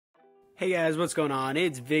Hey guys, what's going on?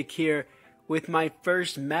 It's Vic here with my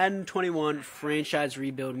first Madden 21 franchise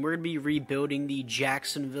rebuild. We're going to be rebuilding the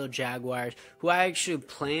Jacksonville Jaguars, who I actually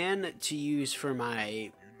plan to use for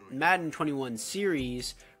my Madden 21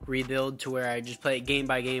 series rebuild, to where I just play it game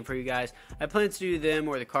by game for you guys. I plan to do them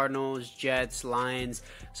or the Cardinals, Jets, Lions,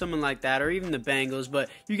 someone like that, or even the Bengals, but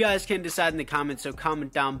you guys can decide in the comments, so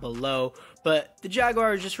comment down below. But the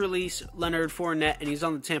Jaguars just released Leonard Fournette, and he's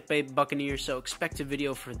on the Tampa Bay Buccaneers, so expect a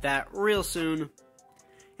video for that real soon.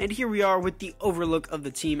 And here we are with the overlook of the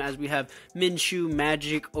team, as we have Minshew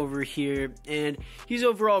Magic over here. And he's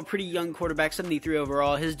overall a pretty young quarterback, 73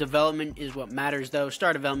 overall. His development is what matters, though.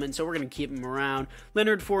 Star development, so we're going to keep him around.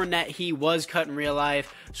 Leonard Fournette, he was cut in real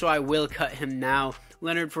life, so I will cut him now.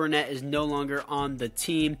 Leonard Fournette is no longer on the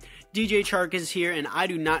team. DJ Chark is here, and I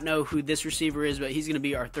do not know who this receiver is, but he's going to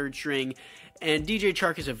be our third string. And DJ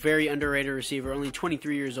Chark is a very underrated receiver, only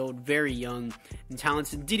 23 years old, very young and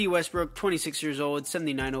talented. D.D. Westbrook, 26 years old,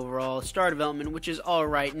 79 overall. Star development, which is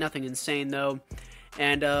alright, nothing insane though.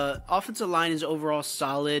 And offensive line is overall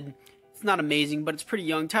solid. It's not amazing, but it's pretty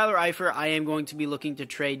young. Tyler Eifert, I am going to be looking to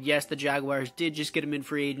trade. Yes, the Jaguars did just get him in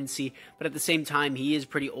free agency, but at the same time, he is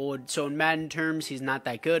pretty old. So in Madden terms, he's not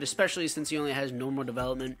that good, especially since he only has normal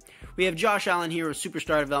development. We have Josh Allen here with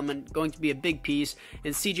superstar development, going to be a big piece.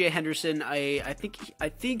 And C.J. Henderson, I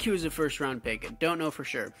think he was a first-round pick. I don't know for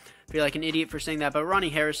sure. I feel like an idiot for saying that, but Ronnie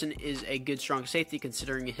Harrison is a good, strong safety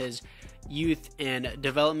considering his youth and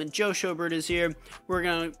development. Joe Schobert is here. We're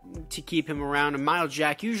going to keep him around. And Miles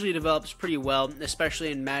Jack usually develops pretty well,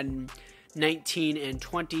 especially in Madden 19 and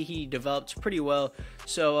 20. He develops pretty well.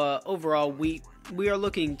 So overall, we are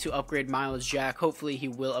looking to upgrade Miles Jack. Hopefully, he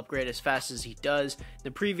will upgrade as fast as he does.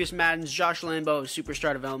 The previous Maddens, Josh Lambo,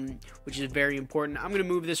 superstar development, which is very important. I'm going to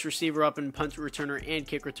move this receiver up in punt returner and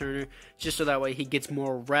kick returner, just so that way he gets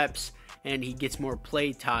more reps and he gets more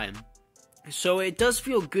play time. So it does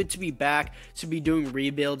feel good to be back, to be doing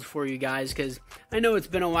rebuilds for you guys, because I know it's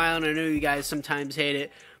been a while and I know you guys sometimes hate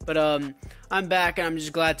it, but I'm back and I'm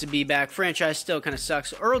just glad to be back. Franchise still kind of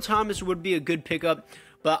sucks. Earl Thomas would be a good pickup,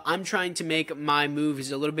 but I'm trying to make my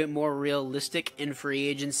moves a little bit more realistic in free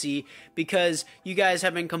agency, because you guys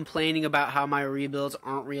have been complaining about how my rebuilds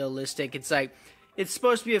aren't realistic. It's like, it's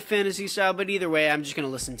supposed to be a fantasy style, but either way, I'm just going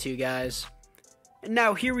to listen to you guys. And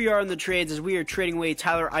now here we are in the trades, as we are trading away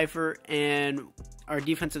Tyler Eifert and our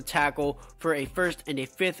defensive tackle for a first and a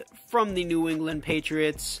fifth from the New England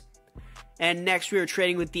Patriots. And next we are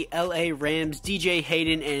trading with the LA Rams, DJ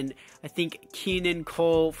Hayden and I think Keenan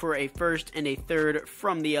Cole for a first and a third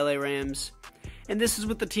from the LA Rams. And this is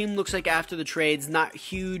what the team looks like after the trades. Not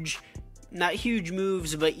huge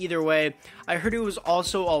moves, but either way, I heard it was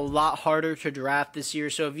also a lot harder to draft this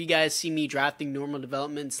year. So if you guys see me drafting normal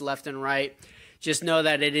developments left and right, just know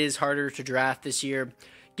that it is harder to draft this year.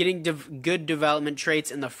 Getting good development traits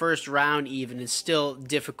in the first round even is still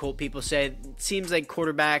difficult. People say it seems like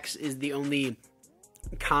quarterbacks is the only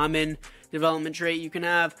common development trait you can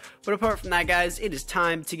have. But apart from that, guys, it is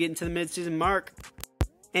time to get into the midseason mark.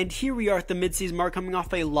 And here we are at the midseason mark, coming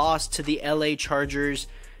off a loss to the LA Chargers.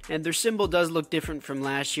 And their symbol does look different from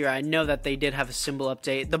last year. I know that they did have a symbol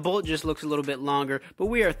update. The bullet just looks a little bit longer. But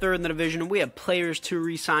we are third in the division. We have players to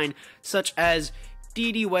re-sign, such as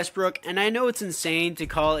D.D. Westbrook. And I know it's insane to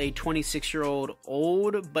call a 26-year-old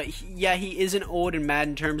old. But yeah, he isn't old in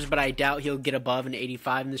Madden terms. But I doubt he'll get above an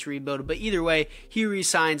 85 in this rebuild. But either way, he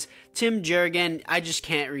re-signs. Tim Jerrigan, I just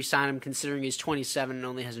can't re-sign him considering he's 27 and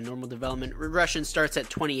only has a normal development. Regression starts at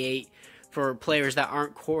 28 for players that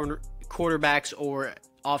aren't quarterbacks or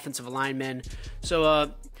offensive linemen.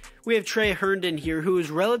 So we have Trey Herndon here, who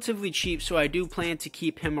is relatively cheap, so I do plan to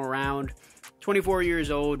keep him around. 24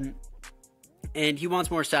 years old, and he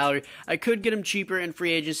wants more salary. I could get him cheaper in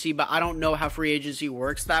free agency, but I don't know how free agency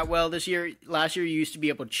works that well this year. Last year, you used to be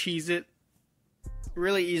able to cheese it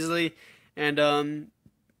really easily, and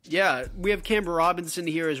yeah, we have Camber Robinson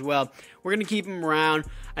here as well. We're going to keep him around.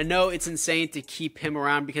 I know it's insane to keep him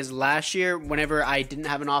around, because last year, whenever I didn't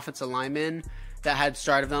have an offensive lineman that had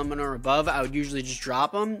star development or above, I would usually just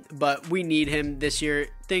drop him, but we need him this year.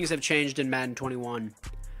 Things have changed in Madden 21.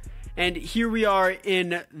 And here we are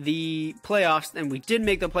in the playoffs, and we did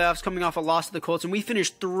make the playoffs coming off a loss to the Colts, and we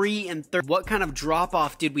finished 3-3. What kind of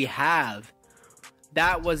drop-off did we have?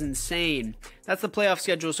 That was insane. That's the playoff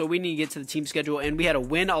schedule, so we need to get to the team schedule, and we had a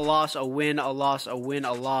win, a loss, a win, a loss, a win,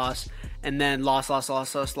 a loss, and then loss,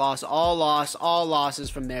 all losses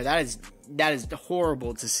from there. That is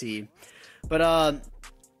horrible to see. But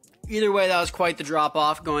Either way, that was quite the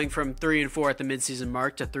drop-off, going from 3-4 at the midseason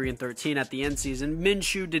mark to 3-13 at the end season.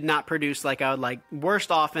 Minshew did not produce like I would like. Worst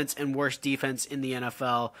offense and worst defense in the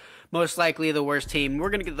NFL. Most likely the worst team. We're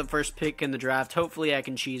going to get the first pick in the draft. Hopefully I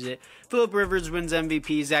can cheese it. Phillip Rivers wins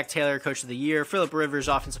MVP. Zach Taylor, Coach of the Year. Phillip Rivers,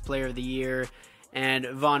 Offensive Player of the Year. And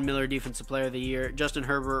Von Miller, Defensive Player of the Year. Justin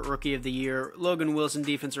Herbert, Rookie of the Year. Logan Wilson,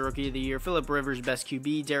 Defensive Rookie of the Year. Phillip Rivers, Best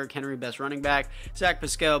QB. Derrick Henry, Best Running Back. Zach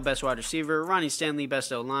Pascal, Best Wide Receiver. Ronnie Stanley,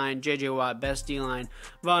 Best O-Line. J.J. Watt, Best D-Line.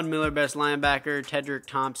 Von Miller, Best Linebacker. Tedrick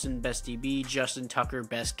Thompson, Best DB. Justin Tucker,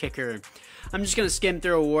 Best Kicker. I'm just going to skim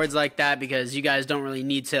through awards like that because you guys don't really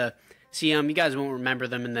need to see them. You guys won't remember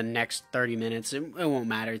them in the next 30 minutes. It won't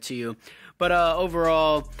matter to you. But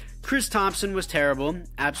overall, Chris Thompson was terrible,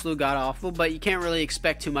 absolute god-awful, but you can't really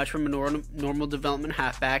expect too much from a normal development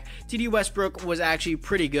halfback. TD Westbrook was actually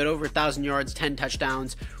pretty good, over 1,000 yards, 10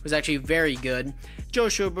 touchdowns, was actually very good. Joe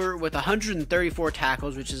Schobert with 134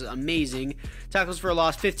 tackles, which is amazing. Tackles for a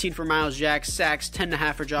loss, 15 for Miles Jack, sacks,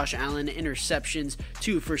 10.5 for Josh Allen, interceptions,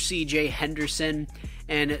 2 for C.J. Henderson,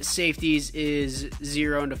 and safeties is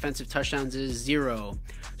 0, and defensive touchdowns is 0.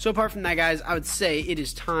 So apart from that, guys, I would say it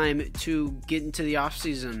is time to get into the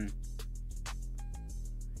offseason.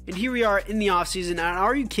 And here we are in the offseason, and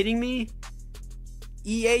are you kidding me?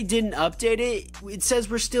 EA didn't update it? It says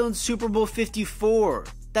we're still in Super Bowl 54.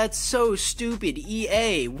 That's so stupid.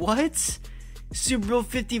 EA, what? Super Bowl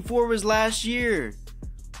 54 was last year.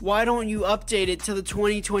 Why don't you update it to the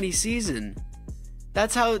 2020 season? That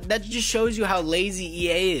just shows you how lazy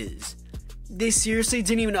EA is. They seriously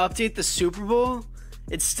didn't even update the Super Bowl?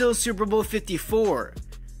 It's still Super Bowl 54.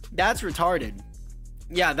 That's retarded.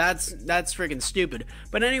 Yeah, that's freaking stupid.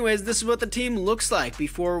 But anyways, this is what the team looks like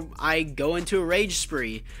before I go into a rage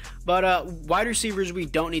spree. But wide receivers we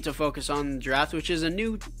don't need to focus on in the draft, which is a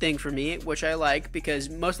new thing for me, which I like because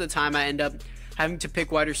most of the time I end up having to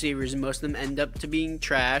pick wide receivers and most of them end up to being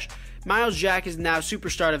trash. Miles Jack is now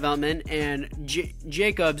superstar development, and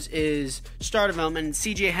Jacobs is star development, and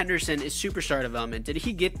C.J. Henderson is superstar development. Did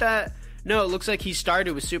he get that? No, it looks like he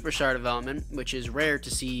started with superstar development, which is rare to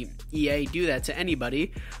see EA do that to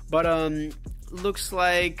anybody. But looks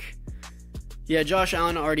like, yeah, Josh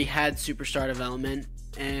Allen already had superstar development,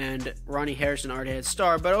 and Ronnie Harrison already had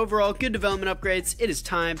star. But overall, good development upgrades. It is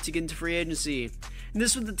time to get into free agency. And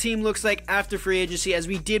this is what the team looks like after free agency, as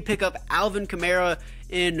we did pick up Alvin Kamara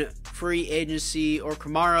in free agency, or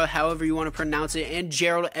Kamara, however you want to pronounce it, and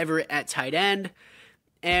Gerald Everett at tight end.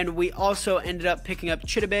 And we also ended up picking up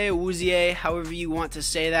Chidobe Awuzie, however you want to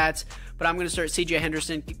say that. But I'm going to start C.J.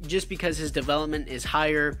 Henderson just because his development is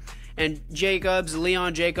higher. And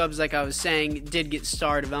Leon Jacobs, like I was saying, did get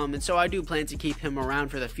star development. So I do plan to keep him around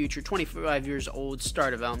for the future. 25 years old,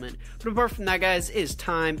 star development. But apart from that, guys, it is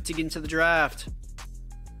time to get into the draft.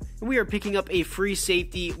 And we are picking up a free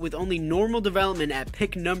safety with only normal development at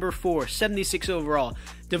pick number 4, 76 overall.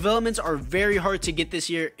 Developments are very hard to get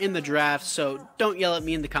this year in the draft, so don't yell at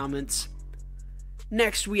me in the comments.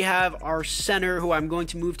 Next, we have our center, who I'm going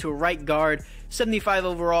to move to a right guard, 75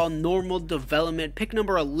 overall, normal development. Pick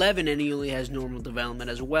number 11, and he only has normal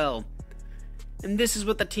development as well. And this is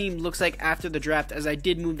what the team looks like after the draft, as I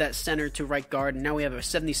did move that center to right guard, and now we have a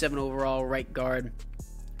 77 overall right guard.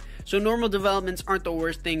 So normal developments aren't the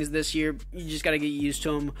worst things this year. You just got to get used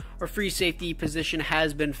to them. Our free safety position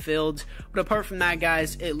has been filled. But apart from that,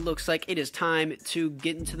 guys, it looks like it is time to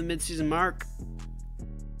get into the midseason mark.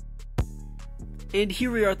 And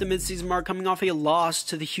here we are at the midseason mark, coming off a loss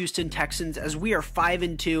to the Houston Texans, as we are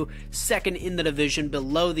 5-2, second in the division,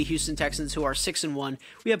 below the Houston Texans, who are 6-1.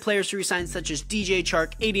 We have players to resign such as DJ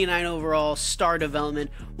Chark, 89 overall, star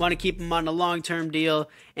development. Want to keep him on a long-term deal,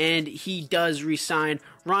 and he does resign.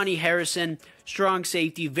 Ronnie Harrison, strong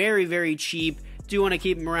safety, very, very cheap. Do want to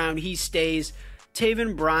keep him around. He stays.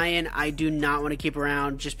 Taven Bryan, I do not want to keep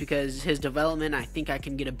around just because his development, I think I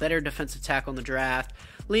can get a better defensive tackle in the draft.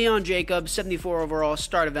 Leon Jacobs, 74 overall,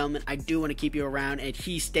 star development. I do want to keep you around, and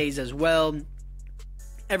he stays as well.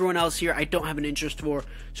 Everyone else here, I don't have an interest for.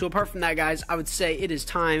 So apart from that, guys, I would say it is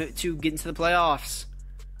time to get into the playoffs.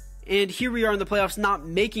 And here we are in the playoffs, not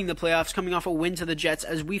making the playoffs, coming off a win to the Jets,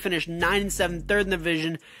 as we finished 9-7, third in the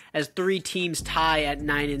division, as 3 teams tie at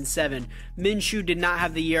 9-7. Minshew did not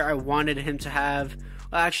have the year I wanted him to have.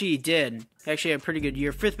 Well, actually, he did. He actually had a pretty good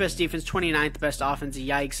year. 5th best defense, 29th best offense.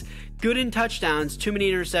 Yikes. Good in touchdowns, too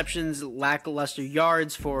many interceptions, lackluster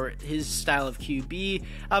yards for his style of QB.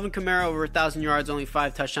 Alvin Kamara over 1,000 yards, only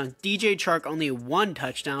 5 touchdowns. DJ Chark only 1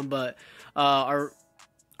 touchdown, but our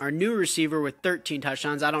new receiver with 13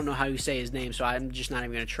 touchdowns. I don't know how you say his name, so I'm just not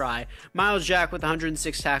even going to try. Miles Jack with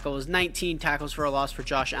 106 tackles, 19 tackles for a loss for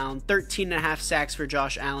Josh Allen, 13.5 sacks for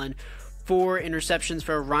Josh Allen, 4 interceptions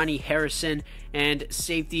for Ronnie Harrison, and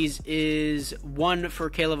safeties is 1 for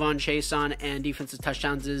Kaylavon Chason, and defensive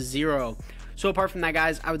touchdowns is 0. So apart from that,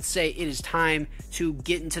 guys, I would say it is time to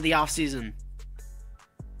get into the offseason.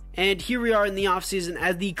 And here we are in the offseason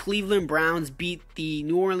as the Cleveland Browns beat the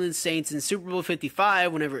New Orleans Saints in Super Bowl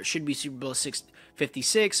 55, whenever it should be Super Bowl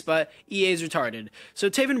 56, but EA is retarded. So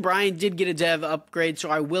Taven Bryan did get a dev upgrade, so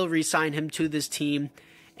I will re-sign him to this team.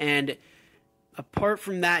 And apart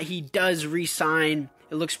from that, he does re-sign.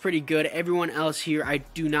 It looks pretty good. Everyone else here I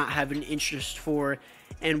do not have an interest for.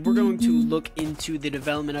 And we're going to look into the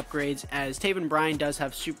development upgrades, as Taven Bryan does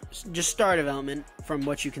have just star development from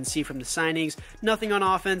what you can see from the signings. Nothing on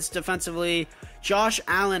offense. Defensively, Josh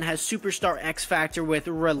Allen has superstar X Factor with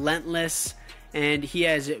Relentless, and he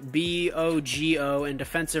has BOGO and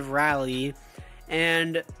defensive rally.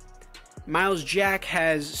 And Miles Jack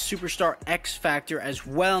has superstar X Factor as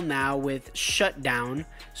well now with Shutdown.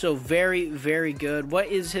 So very, very good. What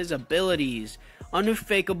is his abilities?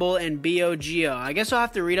 Unfakeable and BOGO. I guess I'll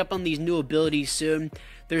have to read up on these new abilities soon.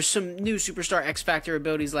 There's some new Superstar X Factor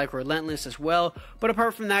abilities like Relentless as well. But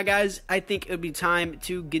apart from that, guys, I think it would be time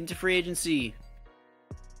to get into free agency.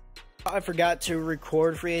 I forgot to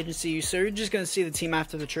record free agency, so you're just going to see the team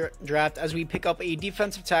after the draft as we pick up a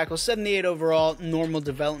defensive tackle, 78 overall, normal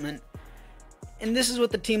development. And this is what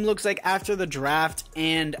the team looks like after the draft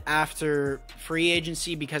and after free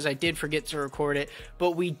agency, because I did forget to record it.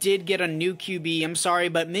 But we did get a new QB. I'm sorry,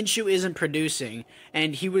 but Minshew isn't producing.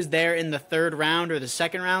 And he was there in the 3rd round or the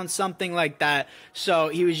 2nd round, something like that. So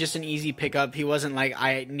he was just an easy pickup. He wasn't like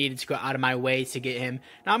I needed to go out of my way to get him.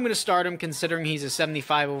 Now I'm going to start him considering he's a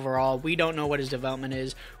 75 overall. We don't know what his development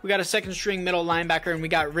is. We got a 2nd string middle linebacker, and we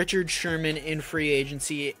got Richard Sherman in free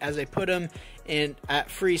agency as I put him in at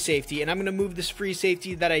free safety. And I'm going to move this free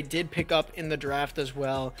safety that I did pick up in the draft as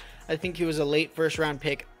well. I think he was a late 1st round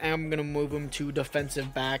pick. I'm going to move him to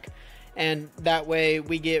defensive back, and that way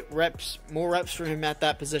we get more reps for him at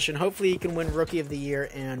that position. Hopefully he can win Rookie of the Year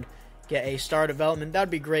and get a star development.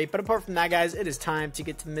 That'd be great. But apart from that, guys, it is time to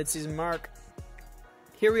get to the midseason mark.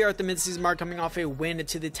 Here we are at the midseason mark, coming off a win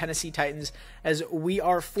to the Tennessee Titans, as we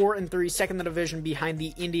are 4-3, second in the division behind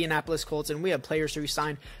the Indianapolis Colts, and we have players to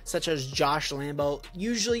resign, such as Josh Lambo.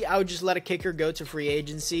 Usually, I would just let a kicker go to free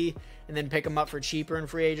agency and then pick him up for cheaper in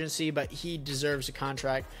free agency, but he deserves a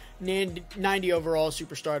contract. 90 overall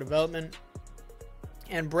superstar development.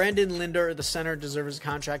 And Brandon Linder, the center, deserves a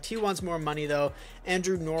contract. He wants more money, though.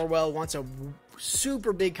 Andrew Norwell wants a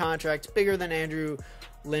super big contract, bigger than Andrew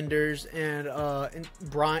Linder's, and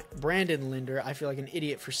Brandon Linder. I feel like an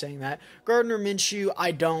idiot for saying that. Gardner Minshew,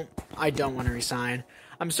 I don't want to resign.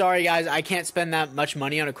 I'm sorry, guys. I can't spend that much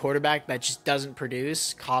money on a quarterback that just doesn't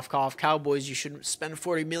produce. Cough, cough. Cowboys, you shouldn't spend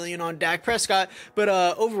 $40 million on Dak Prescott. But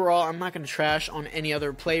overall, I'm not going to trash on any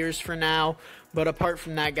other players for now. But apart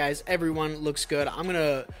from that, guys, everyone looks good. I'm going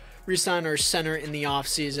to resign our center in the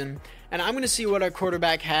offseason. And I'm going to see what our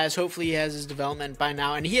quarterback has. Hopefully he has his development by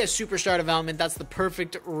now. And he has superstar development. That's the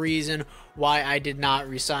perfect reason why I did not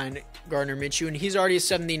resign Gardner Minshew. And he's already a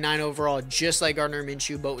 79 overall, just like Gardner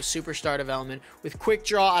Minshew, but with superstar development. With quick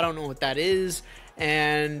draw, I don't know what that is.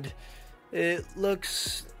 And it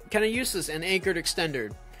looks kind of useless and anchored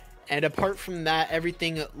extender. And apart from that,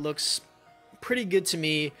 everything looks pretty good to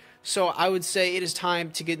me. So I would say it is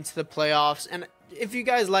time to get into the playoffs. And if you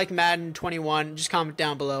guys like Madden 21, just comment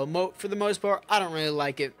down below. For the most part, I don't really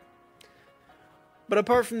like it. But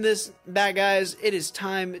apart from that, guys, it is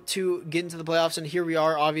time to get into the playoffs. And here we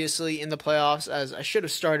are, obviously, in the playoffs, as I should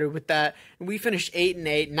have started with that. And we finished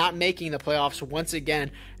 8-8, not making the playoffs once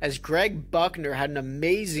again, as Greg Buckner had an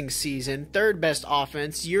amazing season. 3rd best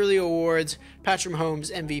offense, yearly awards, Patrick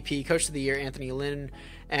Mahomes, MVP, Coach of the Year, Anthony Lynn,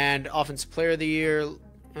 and Offensive Player of the Year,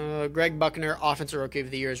 Greg Buckner, Offensive Rookie of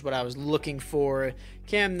the Year is what I was looking for.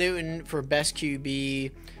 Cam Newton for Best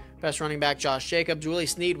QB. Best running back, Josh Jacobs. Willie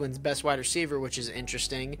Snead wins Best Wide Receiver, which is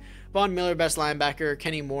interesting. Von Miller, Best Linebacker.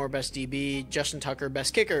 Kenny Moore, Best DB. Justin Tucker,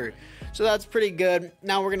 Best Kicker. So that's pretty good.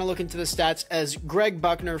 Now we're going to look into the stats, as Greg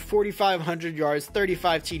Buckner, 4,500 yards,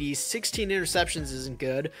 35 TDs, 16 interceptions isn't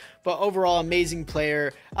good. But overall, amazing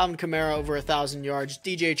player. Alvin Kamara, over 1,000 yards.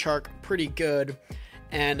 DJ Chark, pretty good.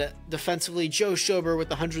 And defensively, Joe Schober with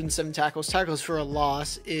 107 tackles. Tackles for a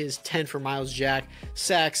loss is 10 for Miles Jack.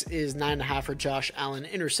 Sacks is 9.5 for Josh Allen.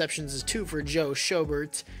 Interceptions is 2 for Joe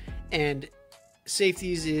Schobert. And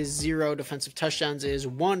safeties is 0. Defensive touchdowns is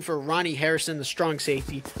 1 for Ronnie Harrison, the strong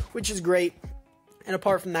safety, which is great. And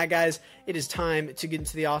apart from that, guys, it is time to get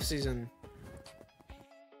into the offseason.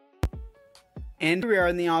 And we are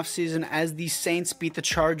in the offseason as the Saints beat the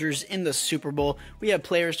Chargers in the Super Bowl. We have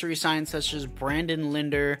players to resign such as Brandon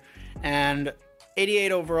Linder, and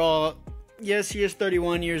 88 overall Yes, he is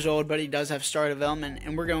 31 years old, but he does have star development,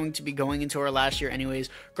 and we're going to be going into our last year anyways.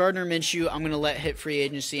 Gardner Minshew, I'm going to let hit free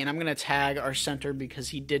agency, and I'm going to tag our center because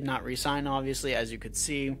he did not resign, obviously, as you could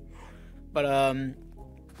see. But,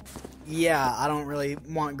 yeah, I don't really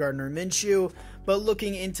want Gardner Minshew, but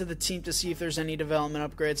looking into the team to see if there's any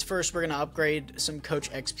development upgrades. First, we're going to upgrade some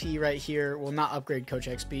Coach XP right here. Well, not upgrade Coach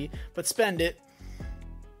XP, but spend it.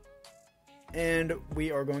 And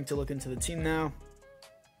we are going to look into the team now.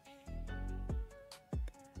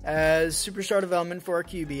 As superstar development for our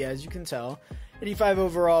QB, as you can tell. 85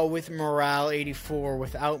 overall with morale, 84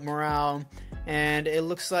 without morale. And it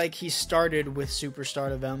looks like he started with superstar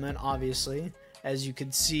development, obviously, as you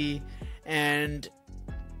can see. And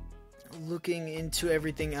looking into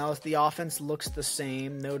everything else, the offense looks the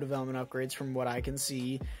same. No development upgrades from what I can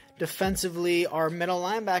see. Defensively, our middle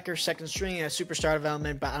linebacker, second string, has superstar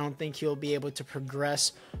development, but I don't think he'll be able to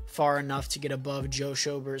progress far enough to get above Joe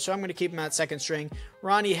Schobert. So I'm going to keep him at second string.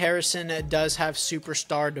 Ronnie Harrison does have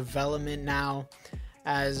superstar development now,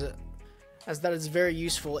 as that is very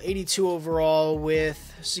useful. 82 overall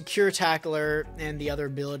with secure tackler, and the other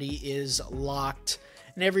ability is locked.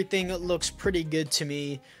 And everything looks pretty good to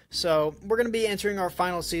me. So we're going to be entering our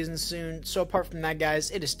final season soon. So apart from that,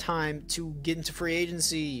 guys, it is time to get into free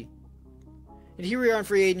agency. And here we are in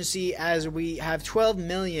free agency as we have $12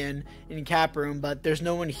 million in cap room, but there's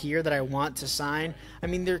no one here that I want to sign. I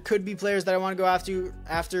mean, there could be players that I want to go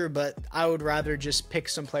after, but I would rather just pick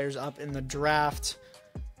some players up in the draft.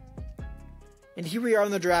 And here we are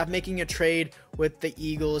in the draft making a trade with the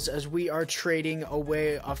Eagles as we are trading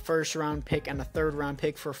away a first-round pick and a third-round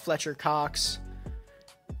pick for Fletcher Cox.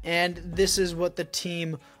 And this is what the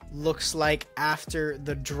team looks like after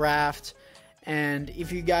the draft. And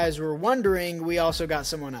if you guys were wondering, we also got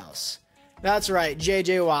someone else. That's right,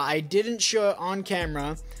 J.J. Watt. I didn't show it on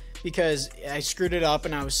camera because I screwed it up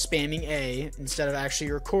and I was spamming A instead of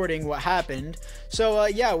actually recording what happened. So,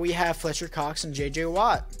 yeah, we have Fletcher Cox and J.J.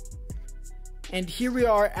 Watt. And here we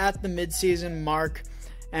are at the midseason mark.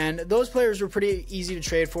 And those players were pretty easy to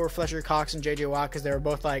trade for, Fletcher Cox and J.J. Watt, because they were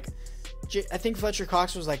both like, I think Fletcher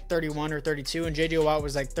Cox was like 31 or 32, and J.J. Watt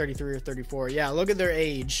was like 33 or 34. Yeah, look at their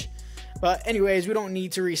age. But anyways, we don't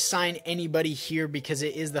need to re-sign anybody here because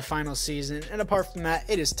it is the final season. And apart from that,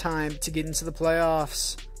 it is time to get into the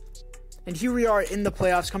playoffs. And here we are in the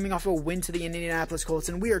playoffs, coming off a win to the Indianapolis Colts,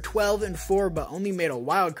 and we are 12-4, but only made a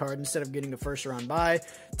wild card instead of getting a first-round bye.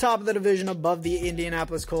 Top of the division above the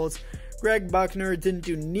Indianapolis Colts. Greg Buckner didn't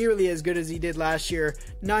do nearly as good as he did last year.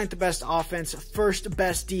 9th best offense, 1st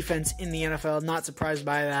best defense in the NFL. Not surprised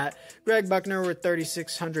by that. Greg Buckner with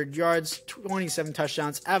 3,600 yards, 27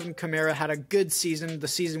 touchdowns. Alvin Kamara had a good season, the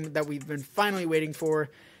season that we've been finally waiting for.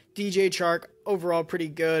 DJ Chark, overall pretty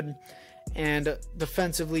good. And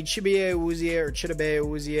defensively, Chidobe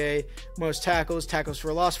Awuzie, most tackles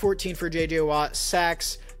for loss, 14 for J.J. Watt,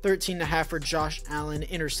 sacks, 13.5 for Josh Allen,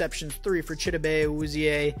 interceptions, 3 for Chidobe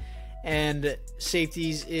Awuzie, and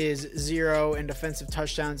safeties is 0, and defensive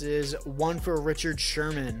touchdowns is 1 for Richard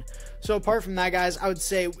Sherman. So apart from that, guys, I would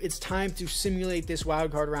say it's time to simulate this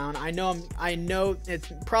wildcard round. I know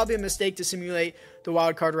it's probably a mistake to simulate the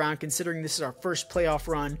wildcard round considering this is our first playoff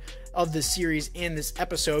run of the series and this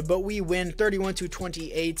episode, but we win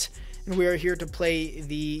 31-28, and we are here to play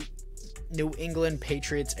the New England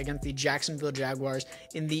Patriots against the Jacksonville Jaguars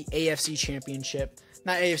in the AFC Championship.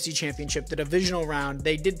 Not AFC Championship, the divisional round.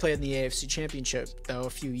 They did play in the AFC Championship, though, a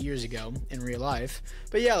few years ago in real life.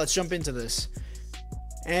 But yeah, let's jump into this.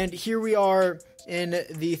 And here we are in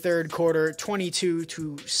the third quarter,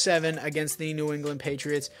 22-7 against the New England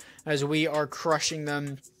Patriots, as we are crushing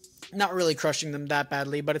them. Not really crushing them that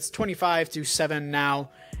badly, but it's 25-7 now,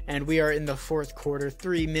 and we are in the fourth quarter.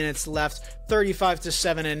 3 minutes left,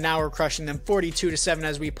 35-7, and now we're crushing them 42-7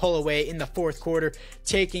 as we pull away in the fourth quarter,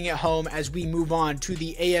 taking it home as we move on to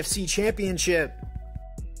the AFC Championship.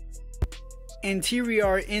 And here we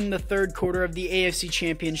are in the third quarter of the AFC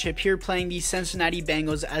Championship, here playing the Cincinnati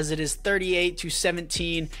Bengals as it is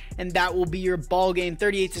 38-17, and that will be your ball game.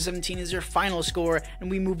 38-17 is your final score, and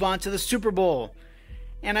we move on to the Super Bowl.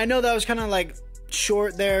 And I know that was kind of like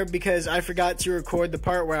short there because I forgot to record the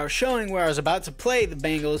part where I was showing where I was about to play the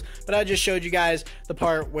Bengals, but I just showed you guys the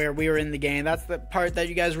part where we were in the game. That's the part that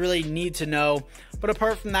you guys really need to know. But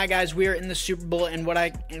apart from that, guys, we are in the Super Bowl,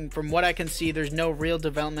 and from what I can see, there's no real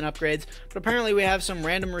development upgrades. But apparently we have some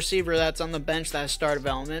random receiver that's on the bench that has star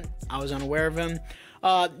development. I was unaware of him.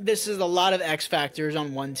 This is a lot of X factors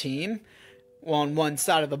on one team. Well, on one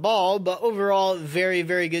side of the ball, but overall, very,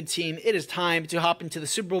 very good team. It is time to hop into the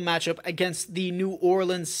Super Bowl matchup against the New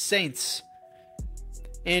Orleans Saints.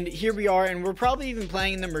 And here we are, and we're probably even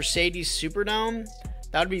playing in the Mercedes Superdome.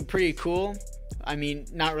 That would be pretty cool. I mean,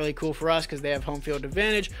 not really cool for us because they have home field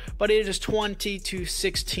advantage, but it is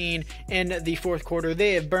 20-16 in the fourth quarter.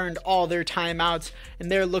 They have burned all their timeouts and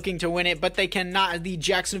they're looking to win it, but they cannot. The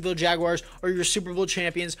Jacksonville Jaguars are your Super Bowl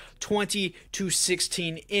champions.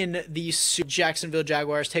 20-16 in the Jacksonville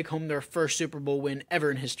Jaguars take home their first Super Bowl win ever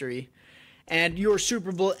in history. And your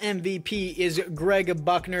Super Bowl MVP is Greg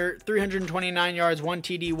Buckner, 329 yards, 1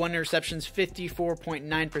 TD, 1 interceptions,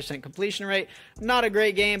 54.9% completion rate. Not a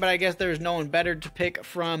great game, but I guess there's no one better to pick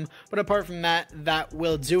from. But apart from that, that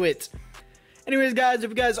will do it. Anyways, guys,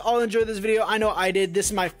 if you guys all enjoyed this video, I know I did. This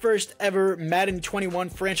is my first ever Madden 21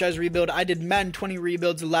 franchise rebuild. I did Madden 20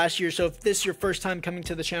 rebuilds last year, so if this is your first time coming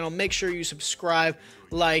to the channel, make sure you subscribe,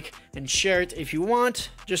 like, and share it if you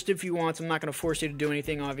want. Just if you want. I'm not going to force you to do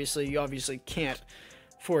anything, obviously. You obviously can't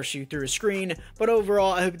force you through a screen. But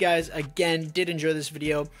overall, I hope you guys, again, did enjoy this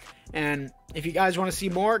video. And if you guys want to see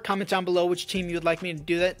more, comment down below which team you would like me to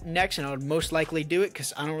do that next, and I would most likely do it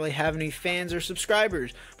because I don't really have any fans or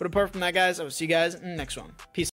subscribers. But apart from that, guys, I will see you guys in the next one. Peace.